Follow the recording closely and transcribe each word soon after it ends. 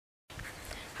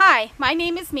Hi, my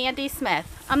name is Mandy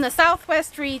Smith. I'm the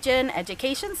Southwest Region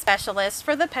Education Specialist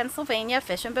for the Pennsylvania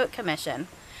Fish and Boat Commission.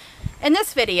 In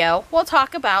this video, we'll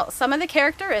talk about some of the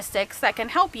characteristics that can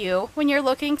help you when you're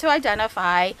looking to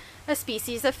identify a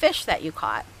species of fish that you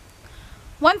caught.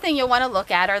 One thing you'll want to look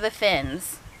at are the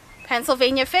fins.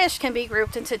 Pennsylvania fish can be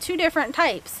grouped into two different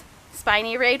types,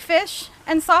 spiny rayed fish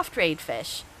and soft rayed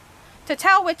fish. To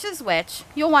tell which is which,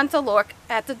 you'll want to look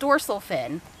at the dorsal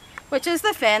fin, which is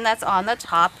the fin that's on the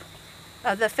top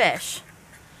of the fish.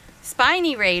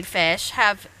 Spiny rayed fish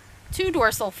have two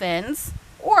dorsal fins,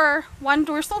 or one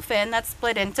dorsal fin that's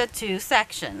split into two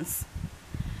sections.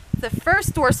 The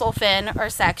first dorsal fin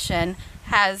or section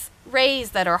has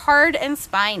rays that are hard and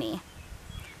spiny.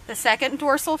 The second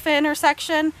dorsal fin or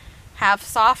section have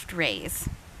soft rays.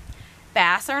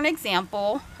 Bass are an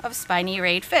example of spiny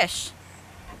rayed fish.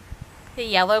 The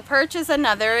yellow perch is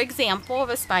another example of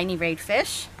a spiny rayed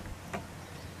fish.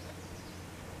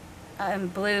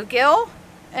 Bluegill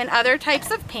and other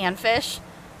types of panfish,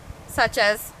 such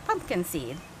as pumpkin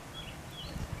seed.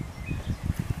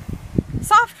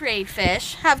 Soft rayed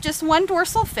fish have just one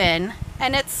dorsal fin,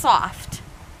 and it's soft.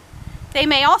 They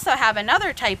may also have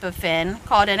another type of fin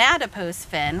called an adipose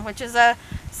fin, which is a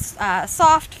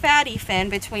soft fatty fin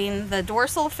between the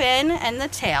dorsal fin and the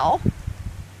tail.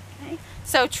 Okay.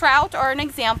 So trout are an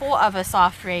example of a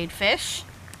soft rayed fish.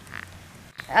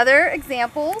 Other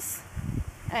examples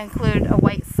include a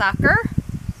white sucker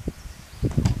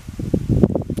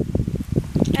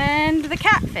and the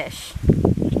catfish.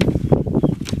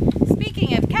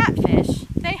 Speaking of catfish,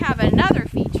 they have another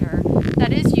feature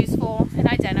that is useful in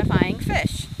identifying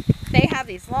fish. They have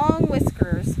these long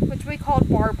whiskers, which we call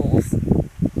barbels.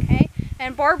 Okay?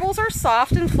 And barbels are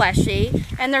soft and fleshy,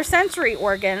 and they're sensory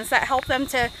organs that help them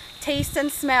to taste and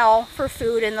smell for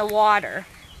food in the water.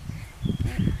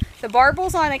 The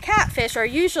barbels on a catfish are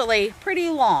usually pretty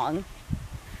long.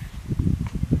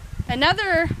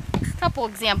 Another couple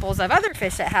examples of other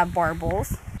fish that have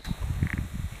barbels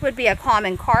would be a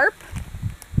common carp.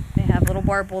 They have little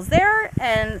barbels there,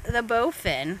 and the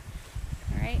bowfin.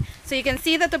 All right. So you can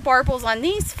see that the barbels on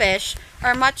these fish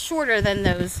are much shorter than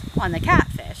those on the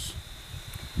catfish.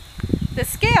 The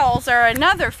scales are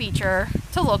another feature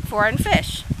to look for in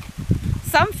fish.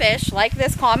 Some fish, like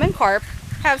this common carp,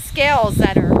 have scales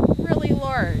that are really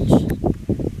large.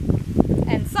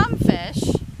 And some fish,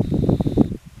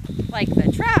 like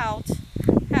the trout,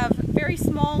 have very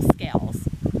small scales.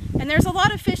 And there's a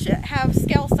lot of fish that have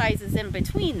scale sizes in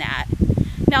between that.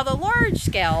 Now the large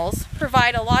scales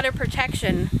provide a lot of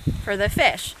protection for the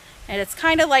fish. And it's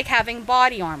kind of like having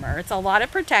body armor. It's a lot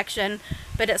of protection,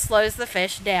 but it slows the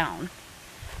fish down.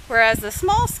 Whereas the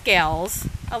small scales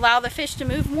allow the fish to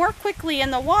move more quickly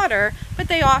in the water, but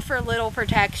they offer little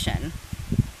protection.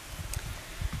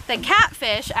 The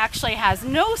catfish actually has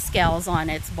no scales on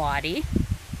its body,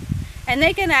 and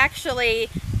they can actually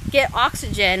get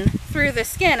oxygen through the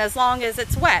skin as long as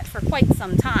it's wet for quite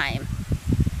some time.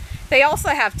 They also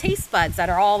have taste buds that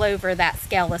are all over that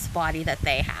scaleless body that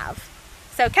they have.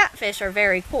 So catfish are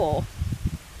very cool,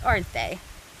 aren't they?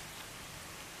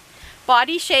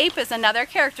 Body shape is another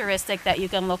characteristic that you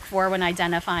can look for when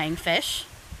identifying fish.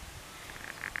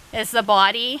 Is the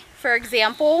body, for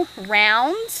example,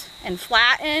 round and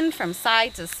flattened from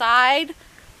side to side,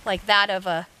 like that of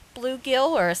a bluegill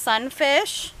or a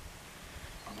sunfish?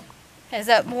 Is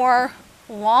it more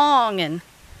long and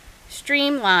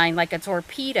streamlined like a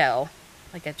torpedo,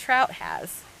 like a trout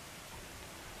has?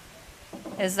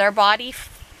 Is their body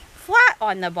flat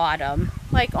on the bottom,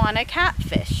 like on a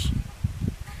catfish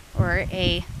or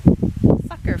a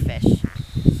suckerfish?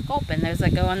 Sculpin, those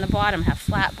that go on the bottom have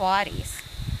flat bodies.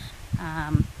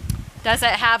 Does it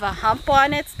have a hump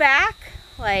on its back,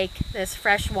 like this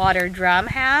freshwater drum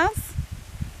has?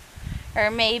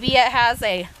 Or maybe it has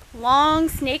a long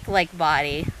snake-like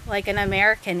body, like an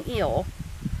American eel.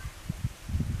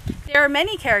 There are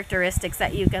many characteristics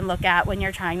that you can look at when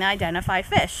you're trying to identify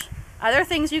fish. Other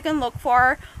things you can look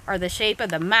for are the shape of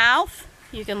the mouth.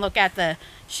 You can look at the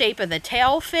shape of the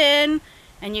tail fin,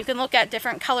 and you can look at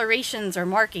different colorations or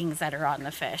markings that are on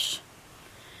the fish.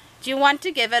 Do you want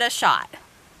to give it a shot?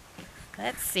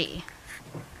 Let's see.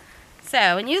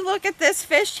 So when you look at this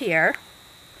fish here,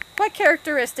 what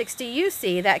characteristics do you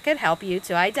see that could help you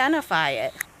to identify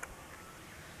it?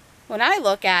 When I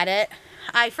look at it,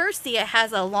 I first see it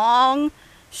has a long,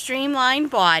 streamlined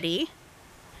body.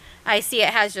 I see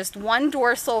it has just one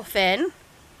dorsal fin,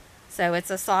 so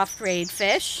it's a soft rayed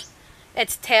fish.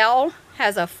 Its tail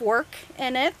has a fork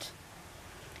in it.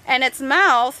 And its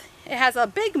mouth, it has a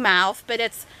big mouth, but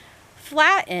it's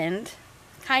flattened,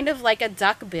 kind of like a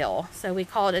duckbill. So we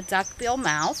call it a duckbill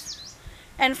mouth.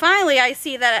 And finally, I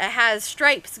see that it has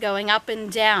stripes going up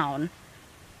and down,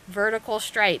 vertical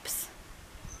stripes,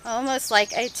 almost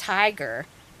like a tiger.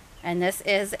 And this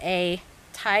is a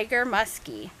tiger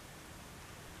muskie.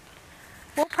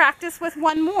 We'll practice with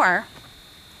one more.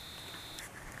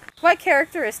 What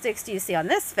characteristics do you see on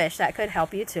this fish that could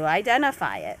help you to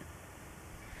identify it?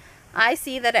 I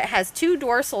see that it has 2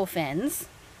 dorsal fins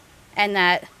and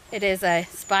that it is a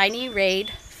spiny rayed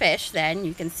fish. Then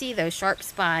you can see those sharp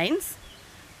spines.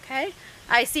 Okay.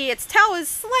 I see its tail is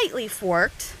slightly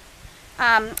forked.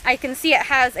 I can see it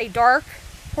has a dark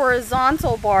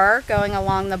horizontal bar going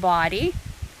along the body.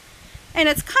 And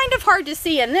it's kind of hard to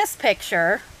see in this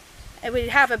picture. It would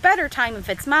have a better time if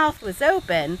its mouth was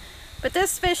open. But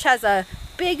this fish has a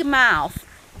big mouth,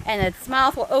 and its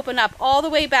mouth will open up all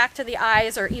the way back to the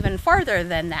eyes or even farther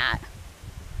than that.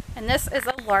 And this is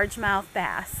a largemouth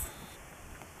bass.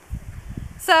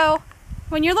 So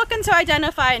when you're looking to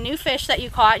identify a new fish that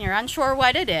you caught and you're unsure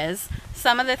what it is,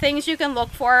 some of the things you can look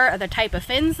for are the type of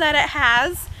fins that it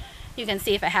has. You can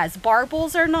see if it has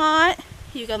barbels or not.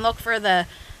 You can look for the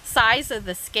size of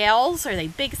the scales. Are they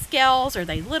big scales? Are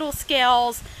they little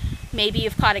scales? Maybe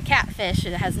you've caught a catfish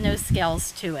and it has no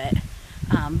scales to it.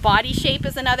 Body shape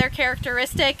is another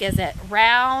characteristic. Is it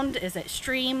round? Is it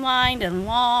streamlined and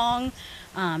long?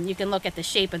 You can look at the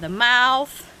shape of the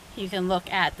mouth. You can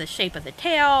look at the shape of the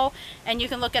tail. And you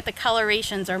can look at the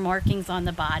colorations or markings on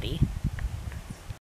the body.